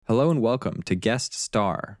Hello and welcome to Guest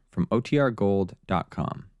Star from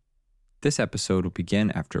OTRGold.com. This episode will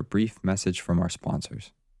begin after a brief message from our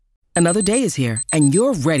sponsors. Another day is here, and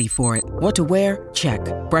you're ready for it. What to wear? Check.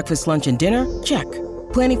 Breakfast, lunch, and dinner? Check.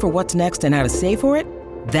 Planning for what's next and how to save for it?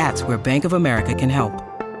 That's where Bank of America can help.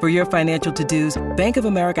 For your financial to-dos, Bank of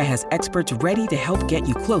America has experts ready to help get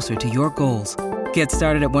you closer to your goals. Get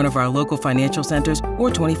started at one of our local financial centers or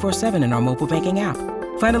 24/7 in our mobile banking app.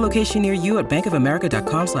 Find a location near you at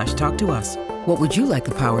bankofamerica.com/talktous. What would you like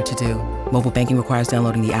the power to do? Mobile banking requires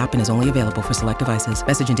downloading the app and is only available for select devices.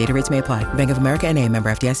 Message and data rates may apply. Bank of America N.A.,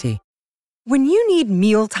 member FDIC. When you need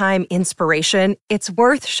mealtime inspiration, it's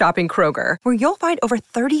worth shopping Kroger, where you'll find over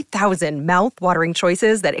 30,000 mouth-watering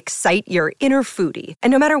choices that excite your inner foodie. And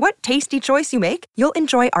no matter what tasty choice you make, you'll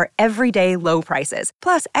enjoy our everyday low prices,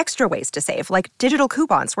 plus extra ways to save, like digital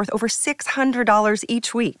coupons worth over $600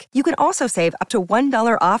 each week. You can also save up to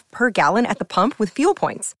 $1 off per gallon at the pump with fuel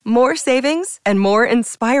points. More savings and more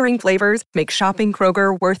inspiring flavors make shopping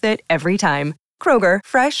Kroger worth it every time. Kroger,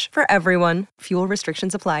 fresh for everyone. Fuel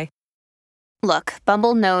restrictions apply. Look,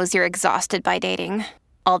 Bumble knows you're exhausted by dating.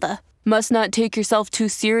 All the, must not take yourself too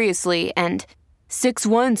seriously, and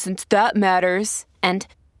 6'1" since that matters, and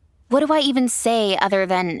what do I even say other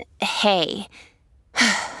than, hey?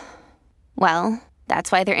 Well,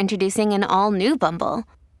 that's why they're introducing an all-new Bumble,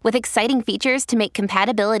 with exciting features to make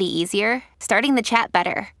compatibility easier, starting the chat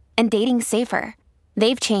better, and dating safer.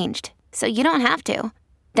 They've changed, so you don't have to.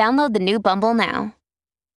 Download the new Bumble now.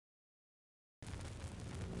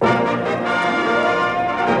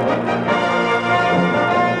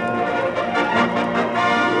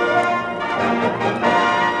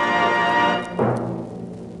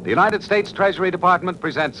 The United States Treasury Department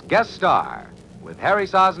presents Guest Star with Harry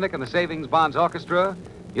Sosnick and the Savings Bonds Orchestra,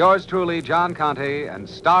 yours truly, John Conte, and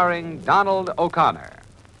starring Donald O'Connor.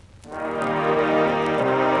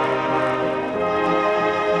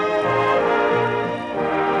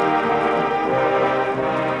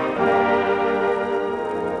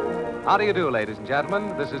 How do you do, ladies and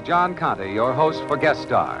gentlemen? This is John Conte, your host for Guest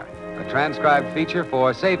Star, a transcribed feature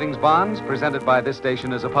for Savings Bonds presented by this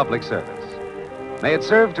station as a public service. May it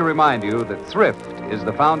serve to remind you that thrift is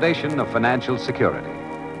the foundation of financial security.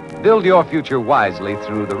 Build your future wisely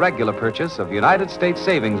through the regular purchase of United States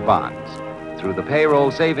savings bonds, through the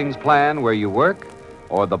payroll savings plan where you work,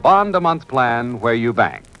 or the bond-a-month plan where you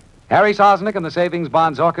bank. Harry Sosnick and the Savings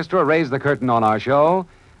Bonds Orchestra raise the curtain on our show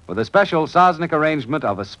with a special Sosnick arrangement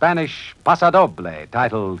of a Spanish pasodoble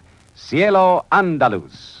titled Cielo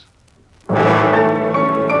Andaluz.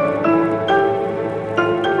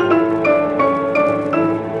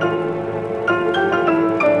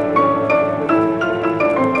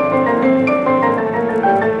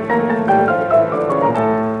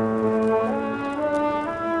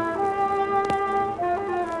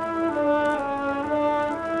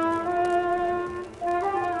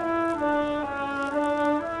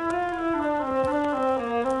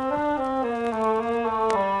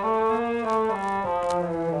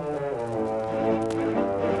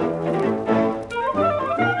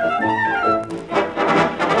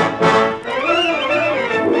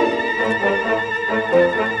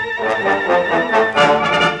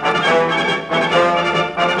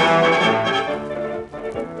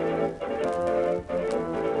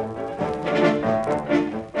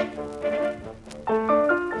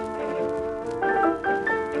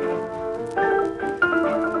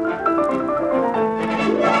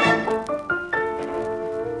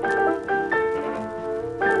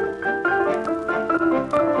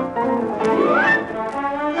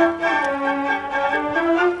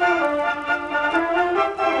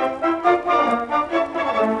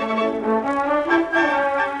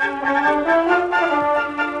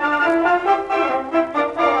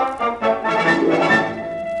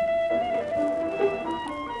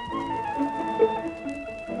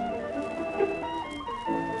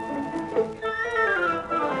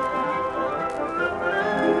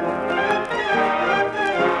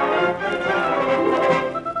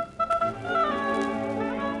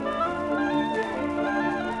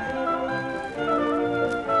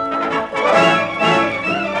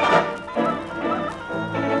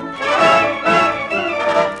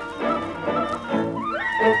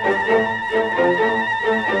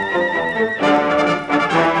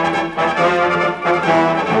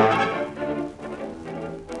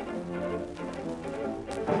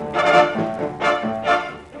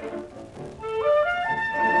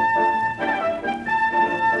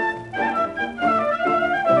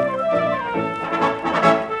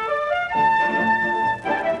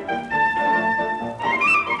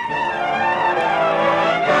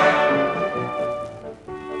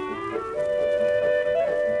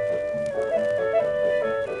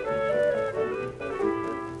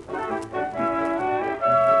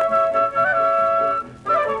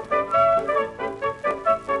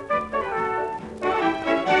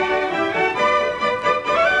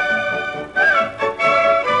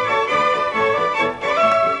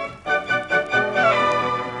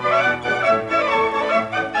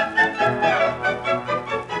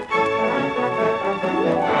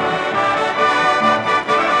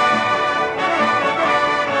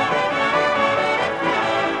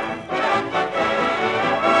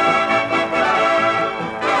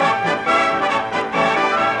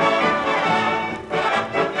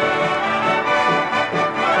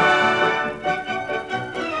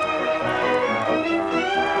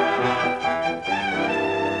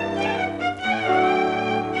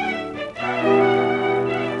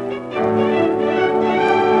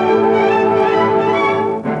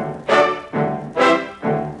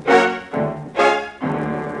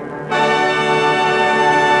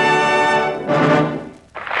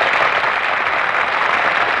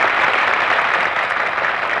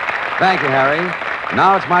 Thank you, Harry.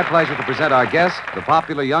 Now it's my pleasure to present our guest, the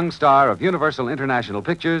popular young star of Universal International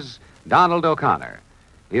Pictures, Donald O'Connor.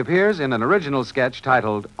 He appears in an original sketch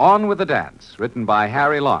titled On with the Dance, written by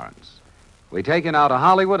Harry Lawrence. We take you now to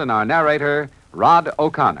Hollywood and our narrator, Rod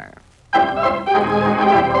O'Connor.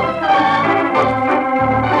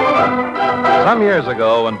 Some years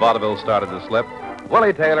ago, when vaudeville started to slip,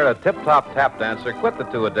 Willie Taylor, a tip-top tap dancer, quit the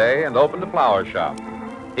two-a-day and opened a flower shop.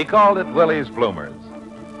 He called it Willie's Bloomers.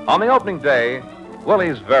 On the opening day,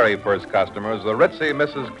 Willie's very first customer was the ritzy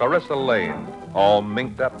Mrs. Clarissa Lane, all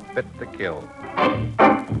minked up, fit to kill.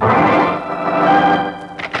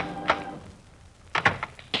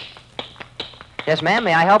 Yes, ma'am,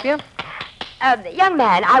 may I help you? Young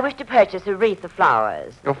man, I wish to purchase a wreath of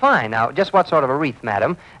flowers. Oh, fine. Now, just what sort of a wreath,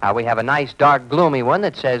 madam? We have a nice, dark, gloomy one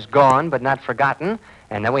that says gone but not forgotten,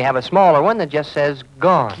 and then we have a smaller one that just says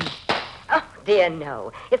gone. Oh, dear,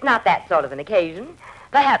 no. It's not that sort of an occasion.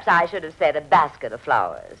 Perhaps I should have said a basket of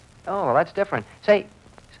flowers. Oh, well, that's different. Say,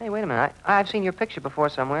 wait a minute. I've seen your picture before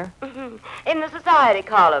somewhere. In the society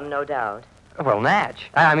column, no doubt. Well, Natch.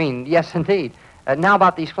 I mean, yes, indeed. Now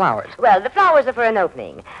about these flowers. Well, the flowers are for an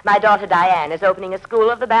opening. My daughter Diane is opening a school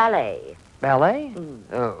of the ballet. Ballet?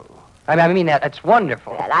 Oh. I mean, that's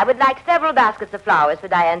wonderful. Well, I would like several baskets of flowers for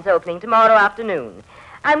Diane's opening tomorrow afternoon.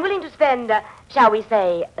 I'm willing to spend, shall we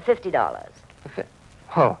say, $50.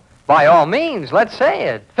 Oh, by all means, let's say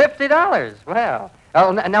it. $50. Well,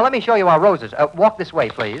 now let me show you our roses. Walk this way,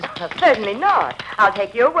 please. Certainly not. I'll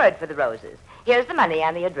take your word for the roses. Here's the money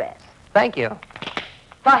and the address. Thank you.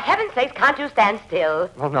 For heaven's sakes, can't you stand still?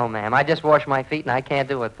 Well, no, ma'am. I just washed my feet, and I can't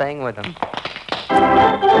do a thing with them.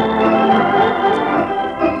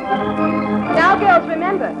 Now, girls,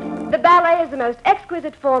 remember, the ballet is the most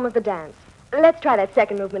exquisite form of the dance. Let's try that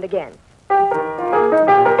second movement again.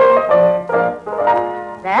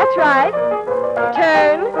 That's right.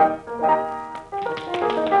 Turn.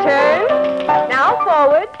 Turn. Now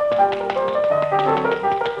forward.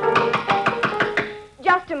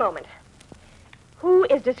 Just a moment. Who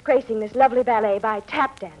is disgracing this lovely ballet by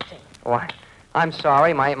tap dancing? Why, I'm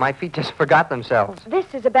sorry. My feet just forgot themselves.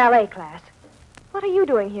 This is a ballet class. What are you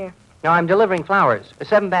doing here? No, I'm delivering flowers.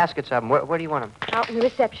 7 baskets of them. Where do you want them? Out in the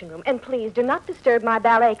reception room. And please, do not disturb my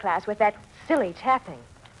ballet class with that silly tapping.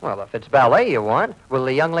 Well, if it's ballet you want, will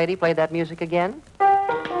the young lady play that music again?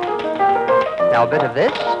 Now, a bit of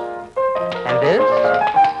this, and this,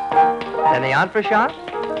 then the entrechat,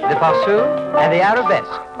 the passeau, and the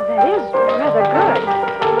arabesque. That is rather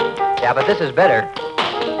good. Yeah, but this is better.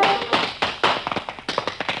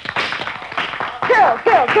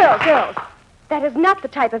 Girls. That is not the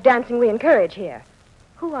type of dancing we encourage here.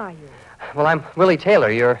 Who are you? Well, I'm Willie Taylor,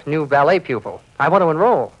 your new ballet pupil. I want to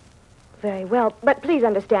enroll. Very well, but please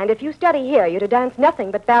understand, if you study here, you're to dance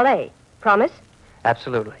nothing but ballet. Promise?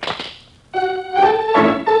 Absolutely.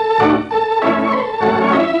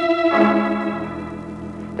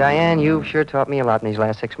 Diane, you've sure taught me a lot in these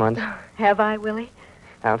last 6 months. Have I, Willie?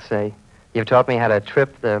 I'll say. You've taught me how to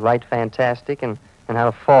trip the light fantastic and how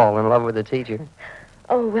to fall in love with the teacher.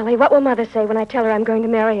 Oh, Willie, what will Mother say when I tell her I'm going to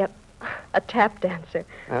marry a tap dancer?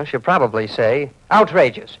 Well, she'll probably say,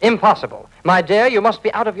 outrageous, impossible. My dear, you must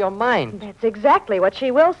be out of your mind. That's exactly what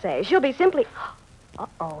she will say. She'll be simply...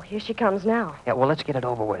 Uh-oh, here she comes now. Yeah, well, let's get it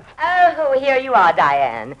over with. Oh, here you are,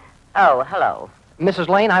 Diane. Oh, hello. Mrs.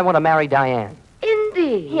 Lane, I want to marry Diane.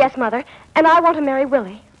 Indeed. Yes, Mother, and I want to marry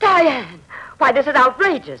Willie. Diane! Why, this is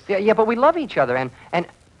outrageous. Yeah, but we love each other, and...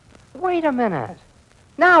 Wait a minute.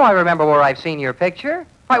 Now I remember where I've seen your picture.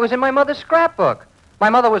 Why, it was in my mother's scrapbook. My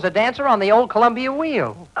mother was a dancer on the old Columbia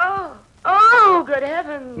wheel. Oh, good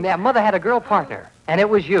heavens. Yeah, Mother had a girl partner, and it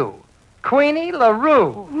was you. Queenie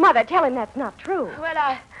LaRue. Mother, tell him that's not true.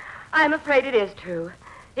 Well, I'm afraid it is true.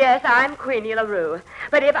 Yes, I'm Queenie LaRue.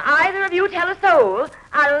 But if either of you tell a soul,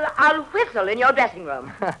 I'll whistle in your dressing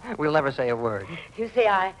room. We'll never say a word. You see,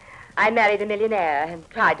 I married a millionaire and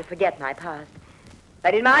tried to forget my past.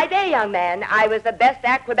 But in my day, young man, I was the best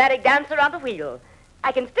acrobatic dancer on the wheel.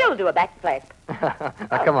 I can still do a backflip.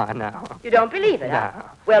 Come on now. You don't believe it, huh? No.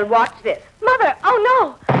 Well, watch this. Mother! Oh,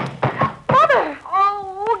 no! Mother!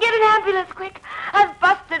 Oh, get an ambulance, quick. I've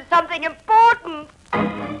busted something important.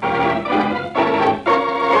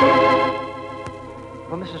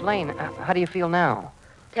 Well, Mrs. Lane, how do you feel now?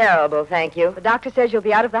 Terrible, thank you. The doctor says you'll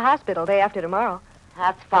be out of the hospital day after tomorrow.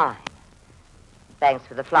 That's fine. Thanks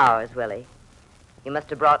for the flowers, Willie. You must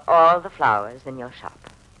have brought all the flowers in your shop.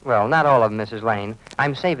 Well, not all of them, Mrs. Lane.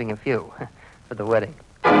 I'm saving a few for the wedding.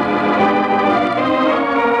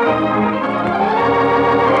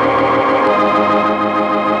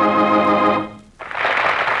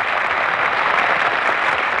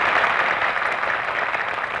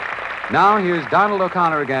 Now, here's Donald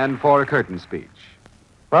O'Connor again for a curtain speech.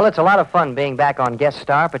 Well, it's a lot of fun being back on Guest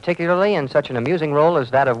Star, particularly in such an amusing role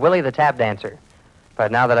as that of Willie the Tap Dancer.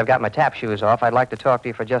 But now that I've got my tap shoes off, I'd like to talk to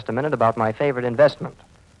you for just a minute about my favorite investment,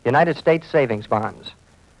 United States savings bonds.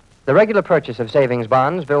 The regular purchase of savings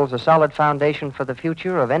bonds builds a solid foundation for the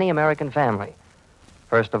future of any American family.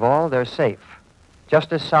 First of all, they're safe,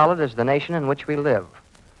 just as solid as the nation in which we live.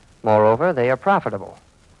 Moreover, they are profitable,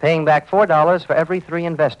 paying back $4 for every 3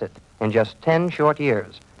 invested in just 10 short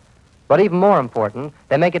years. But even more important,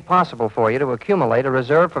 they make it possible for you to accumulate a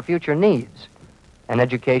reserve for future needs, an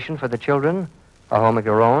education for the children, a home of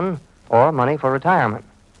your own, or money for retirement.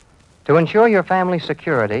 To ensure your family's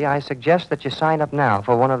security, I suggest that you sign up now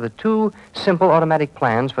for one of the 2 simple automatic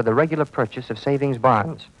plans for the regular purchase of savings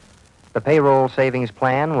bonds. The payroll savings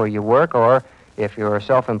plan where you work, or, if you're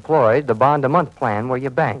self-employed, the bond-a-month plan where you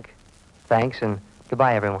bank. Thanks, and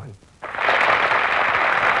goodbye, everyone.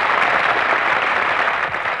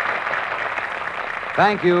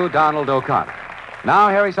 Thank you, Donald O'Connor. Now,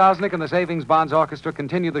 Harry Sosnick and the Savings Bonds Orchestra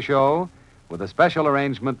continue the show with a special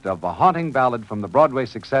arrangement of a haunting ballad from the Broadway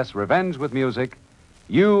success Revenge with Music,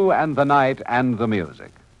 You and the Night and the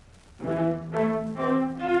Music.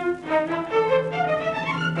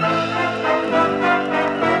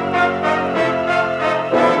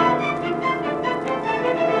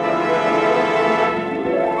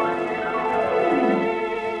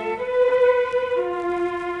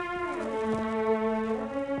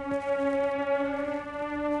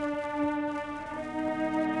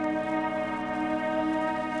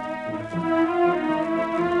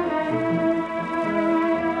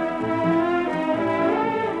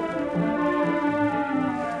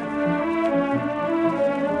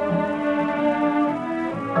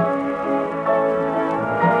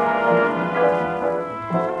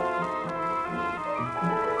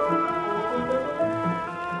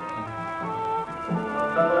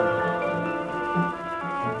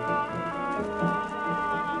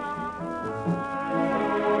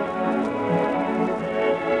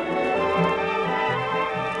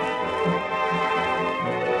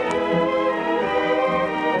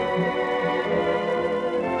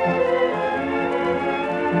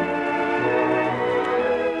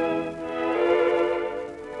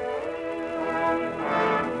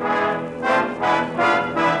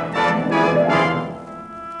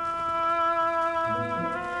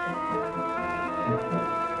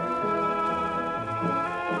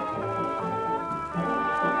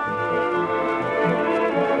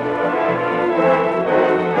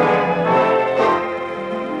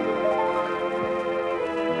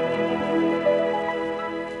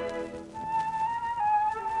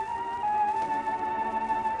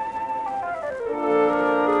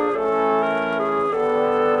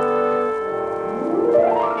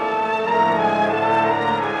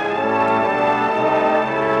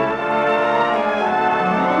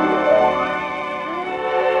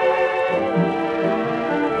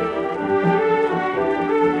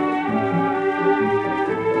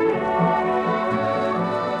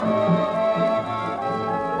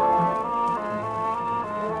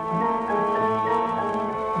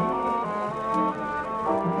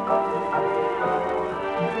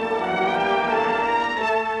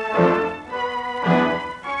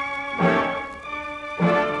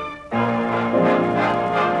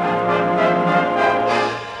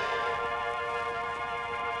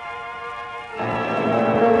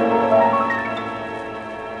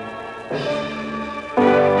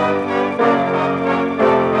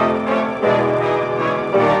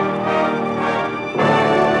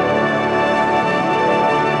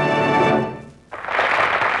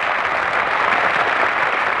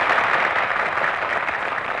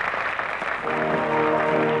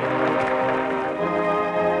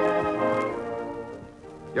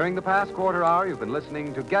 During the past quarter hour, you've been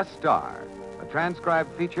listening to Guest Star, a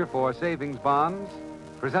transcribed feature for savings bonds,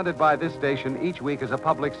 presented by this station each week as a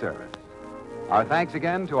public service. Our thanks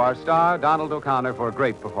again to our star, Donald O'Connor, for a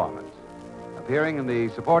great performance. Appearing in the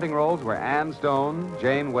supporting roles were Ann Stone,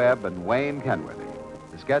 Jane Webb, and Wayne Kenworthy.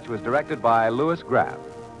 The sketch was directed by Louis Graff.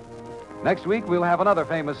 Next week, we'll have another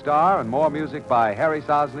famous star and more music by Harry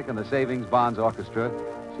Sosnick and the Savings Bonds Orchestra,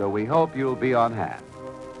 so we hope you'll be on hand.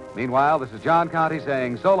 Meanwhile, this is John Conte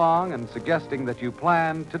saying so long and suggesting that you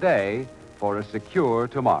plan today for a secure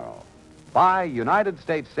tomorrow. Buy United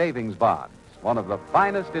States savings bonds, one of the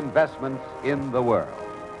finest investments in the world.